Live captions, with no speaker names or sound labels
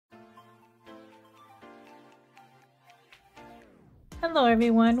Hello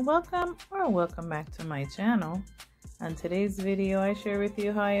everyone, welcome back to my channel. On today's video I share with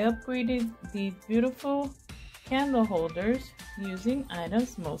you how I upgraded these beautiful candle holders using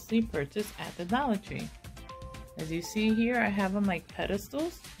items mostly purchased at the Dollar Tree. As you see here, I have them like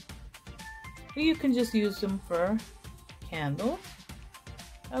pedestals. You can just use them for candles,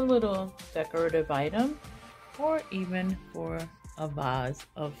 a little decorative item, or even for a vase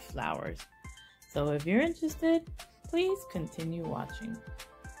of flowers. So if you're interested, please continue watching.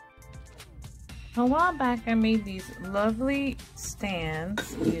 A while back I made these lovely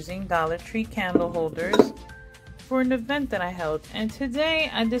stands using Dollar Tree candle holders for an event that I held, and today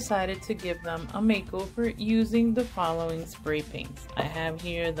I decided to give them a makeover using the following spray paints. I have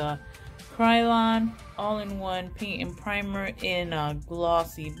here the Krylon all-in-one paint and primer in a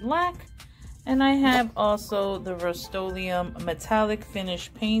glossy black, and I have also the Rust-Oleum metallic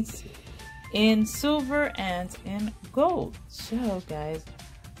finish paints in silver and in gold. So guys,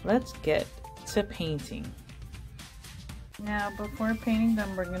 let's get to painting. Now before painting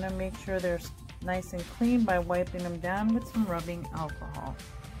them, we're gonna make sure they're nice and clean by wiping them down with some rubbing alcohol.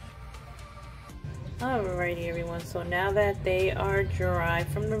 Alrighty everyone, so now that they are dry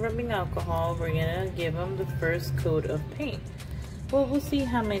from the rubbing alcohol, we're gonna give them the first coat of paint. Well, we'll see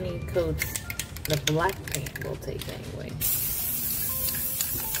how many coats the black paint will take anyway.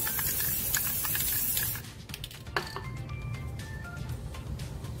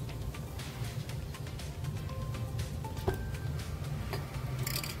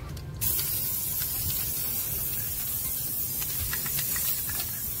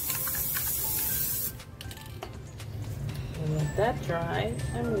 Let that dry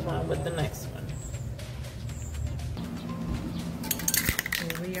and move on with the next one.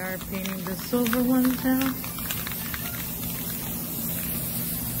 Here we are painting the silver ones now.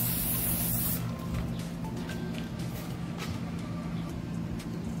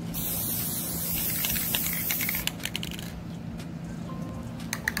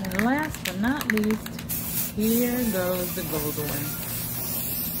 And last but not least, here goes the gold one.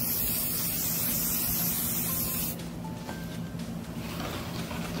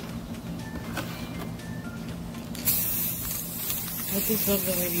 I just love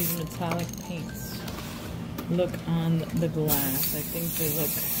the way these metallic paints look on the glass. I think they look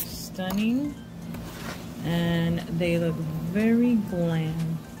stunning and they look very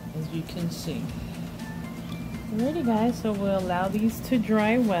glam, as you can see. Alrighty guys, so we'll allow these to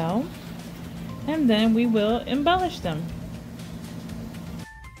dry well and then we will embellish them.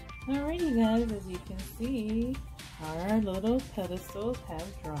 Alrighty guys, as you can see, our little pedestals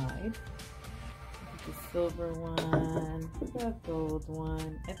have dried. The silver one, the gold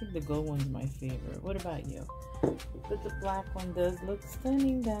one. I think the gold one's my favorite. What about you? But the black one does look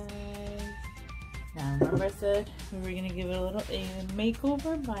stunning, guys. Now remember I said we were gonna give it a little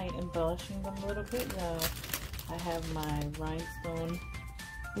makeover by embellishing them a little bit. Now I have my rhinestone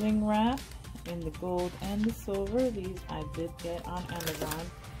bling wrap in the gold and the silver. These I did get on Amazon.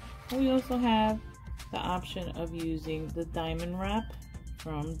 And we also have the option of using the diamond wrap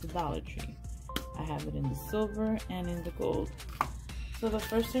from the Dollar Tree. I have it in the silver and in the gold. So the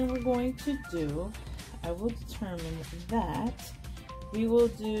first thing we're going to do, I will determine that we will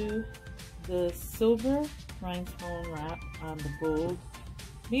do the silver rhinestone wrap on the gold,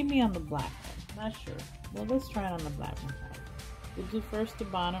 maybe on the black one, not sure. Well, let's try it on the black one. We'll do first the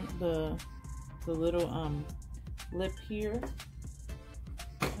bottom, the little lip here.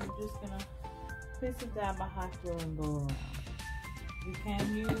 I'm just gonna place a dab of hot glue and go around. You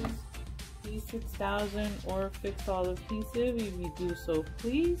can use P6000 or fixed all adhesive if you do so,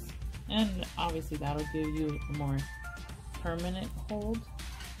 please, and obviously that'll give you a more permanent hold,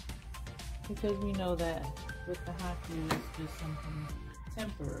 because we know that with the hot glue it's just something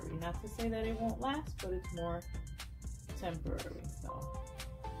temporary. Not to say that it won't last, but it's more temporary. So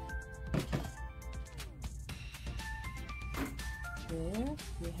there,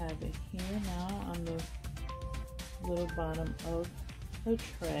 we have it here now on the little bottom of the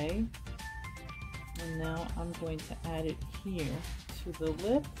tray. And now I'm going to add it here to the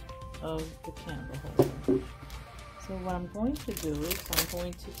lip of the candle holder. So what I'm going to do is I'm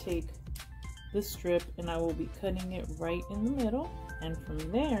going to take the strip and I will be cutting it right in the middle. And from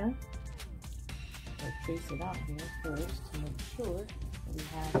there, I'll trace it out here first to make sure that we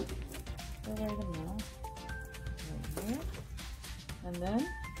have the right amount right here. And then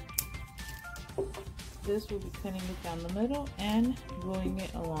this will be cutting it down the middle and gluing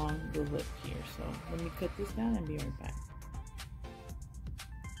it along the lip here. So let me cut this down and be right back.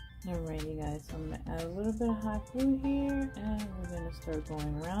 Alrighty guys, so I'm going to add a little bit of hot glue here and we're going to start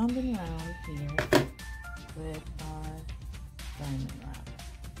going round and round here with our diamond wrap.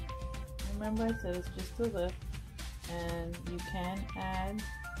 Remember I said it's just a lip, and you can add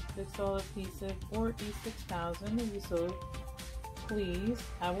fix all adhesive or E6000 if you so please.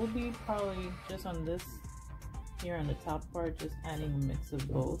 I will be probably just on this here on the top part, just adding a mix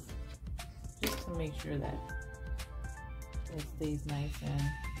of both, just to make sure that it stays nice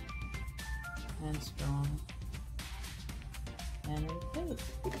and strong and in place.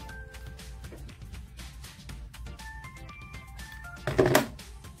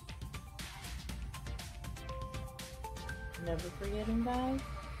 Never forgetting, guys,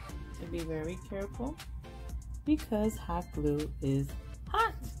 to be very careful because hot glue is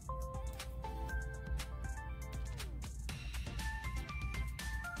hot.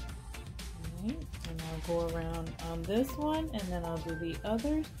 Alright, and I'll go around on this one and then I'll do the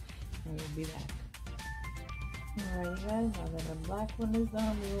others and we'll be back. Alright guys, now that the black one is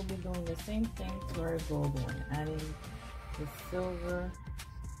done, we will be doing the same thing to our gold one, adding the silver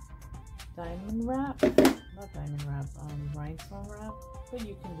diamond wrap, not diamond wrap, rhinestone wrap, but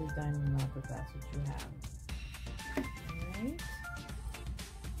you can do diamond wrap if that's what you have. Alright.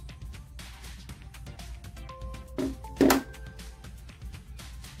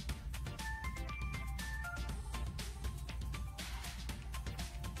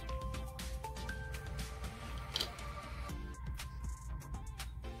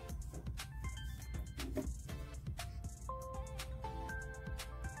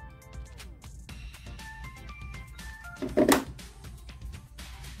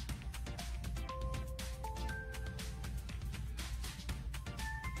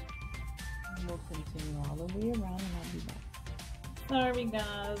 We'll continue all the way around and I'll be back. Sorry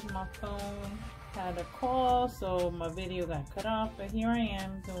guys, my phone had a call, so my video got cut off, but here I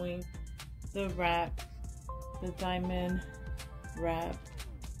am doing the wrap, the diamond wrap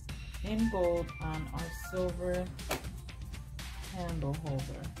in gold on our silver candle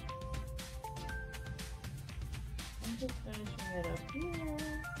holder. I'm just finishing it up here.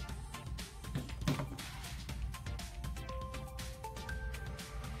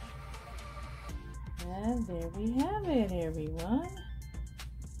 And there we have it, everyone.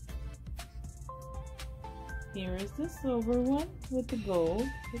 Here is the silver one with the gold.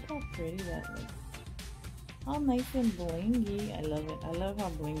 Look how pretty that looks. All nice and blingy. I love it. I love how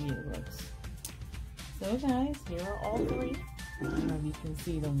blingy it looks. So guys, here are all three. I don't know if you can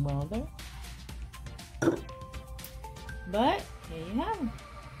see them well there. But here you have them.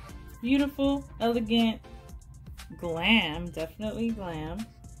 Beautiful, elegant, glam, definitely glam,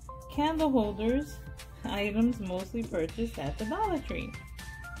 candle holders, items mostly purchased at the Dollar Tree.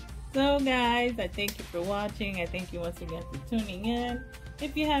 So guys, I thank you for watching. I thank you once again for tuning in.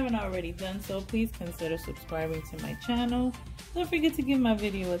 If you haven't already done so, please consider subscribing to my channel. Don't forget to give my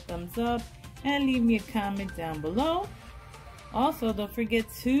video a thumbs up and leave me a comment down below. Also, don't forget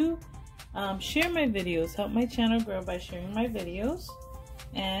to share my videos. Help my channel grow by sharing my videos.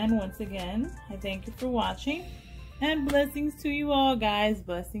 And once again, I thank you for watching. And blessings to you all, guys.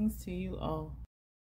 Blessings to you all.